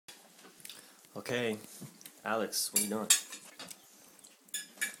Okay, Alex, what are you doing?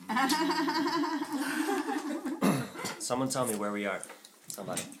 Someone tell me where we are.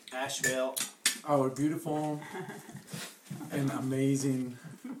 Somebody. Asheville. Our beautiful and amazing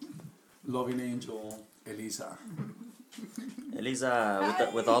loving angel, Elisa. Elisa,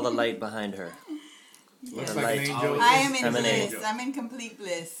 with all the light behind her. Yes. The light. I am in Emanate. bliss. I'm in complete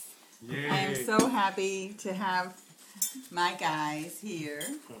bliss. Yay. I am so happy to have my guys here,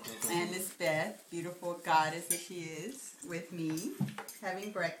 and Lisbeth, beautiful goddess as she is, with me,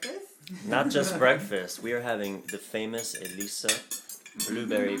 having breakfast. Not just breakfast. We are having the famous Elisa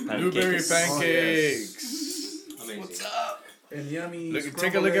Blueberry pancakes. Blueberry pancakes. Oh, yes. Amazing. What's up? And yummy. Look, scrambled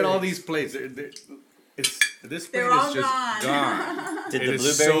take a look at all eggs. these plates. This plate They're all is just gone. gone. Did It the is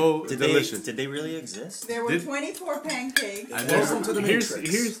blueberry? so did delicious. Did they really exist? There were Did- 24 pancakes. And Welcome to the here's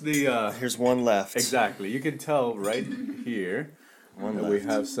Matrix. the Here's one left. exactly. You can tell right here One that left. we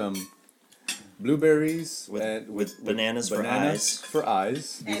have some blueberries with bananas for bananas eyes. for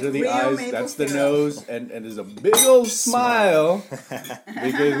eyes. These And are the real eyes. maple That's the syrup. nose, and there's a big old smile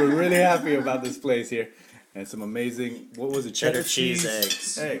because we're really happy about this place here, and some amazing. What was it? Cheddar cheese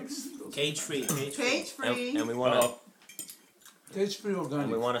eggs. Eggs. Cage free. Cage free. Cage free. And we want to Taste-free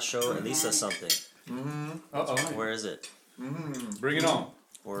organic. show Elisa something. Uh-oh. Where is it? Bring it on.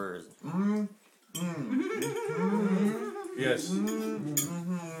 Where is it? Yes.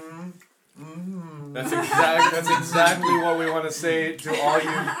 That's exactly what we want to say to all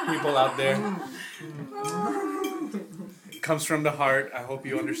you people out there. It comes from the heart. I hope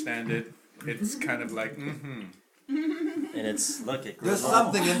you understand it. It's kind of like, And it's it grows There's on,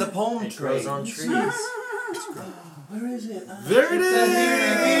 something in the palm it tree. grows on trees. Where is it? there it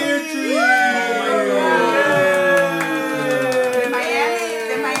is! The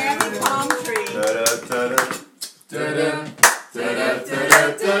Miami palm tree.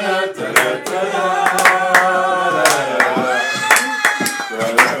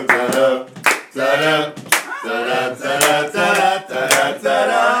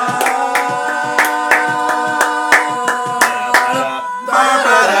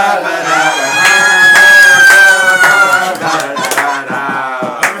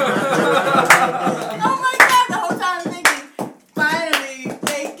 Oh my God, the whole time I'm thinking, finally,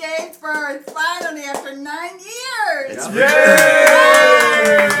 they gave birth, finally, after 9 years. It's Oh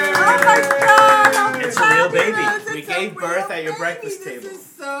my God, I'm It's a real baby. fabulous. We It's a gave birth real at your baby. breakfast table. This is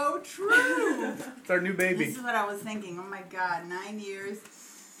so true. It's our new baby. This is what I was thinking. Oh my God, 9 years,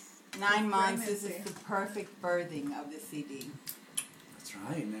 9 months. This is the perfect birthing of the CD. That's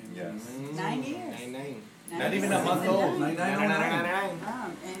right, man. Yes. 9 years. 9-9. Not even a month old.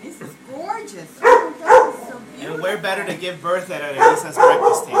 9-9-9-9. And this is gorgeous. Oh my God, it's so beautiful. And where better to give birth at Elisa's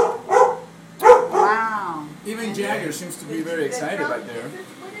breakfast table? Wow. Even Jagger seems to be very excited right there.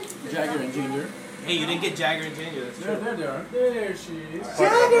 Jagger and Ginger. Hey, you didn't get Jagger and Ginger. That's There, true. there they are. There she is.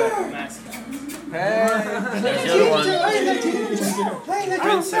 Mascot. There's the other one.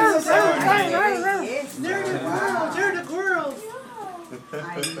 Princess. Yes. They're the girls.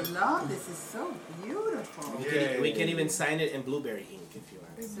 I love this. It's so beautiful. We can even sign it in blueberry ink if you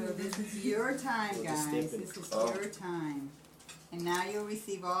want. So this is your time, We'll just guys. stamp it. This is your time. And now you'll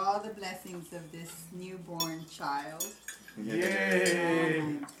receive all the blessings of this newborn child. Yay! Oh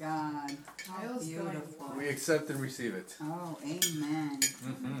my God. How beautiful. We accept and receive it. Oh, amen.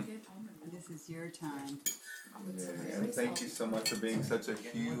 This is your time. And thank you so much for being such a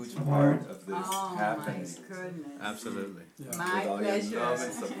huge part of this Oh happening. my goodness. Absolutely. My With all your love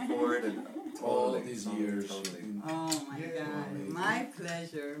and pleasure. support and All totally, these totally, years. totally. Oh my God. My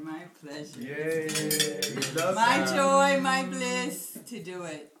pleasure. My pleasure. Yay! My joy, my bliss to do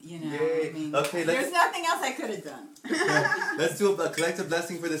it. You know. Yay. I mean, Okay, there's nothing else I could have done. Let's do a collective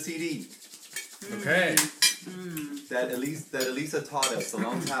blessing for the CD Okay. that Elisa taught us a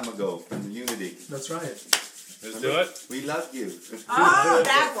long time ago from the Unity. That's right. Let's do it. We love you. Oh,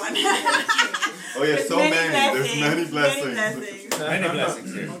 that one. Oh yeah, There's so many. There's many blessings. Many blessings. Many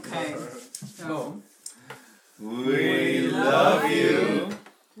blessings here. Okay. So, We love you.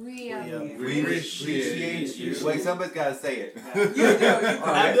 We We appreciate you. Wait, somebody's gotta say it. you do.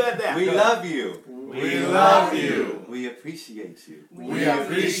 I'm good at that. We love you. We love you. We appreciate you. We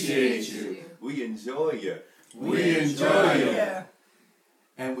appreciate you. We enjoy you. We enjoy you. Yeah.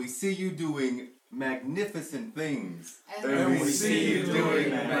 And we see you doing magnificent things. And we see you doing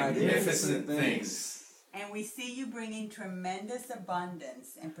magnificent things. And we see you bringing tremendous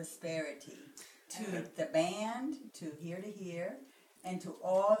abundance and prosperity to the band, to Here to Here, and to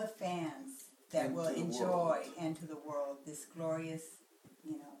all the fans that And will to the enjoy world. and to the world this glorious,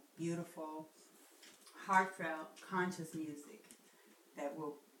 beautiful, heartfelt, conscious music that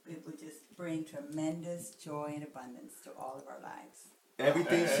will just bring tremendous joy and abundance to all of our lives.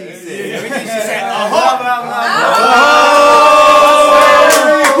 Everything she said. Everything she said.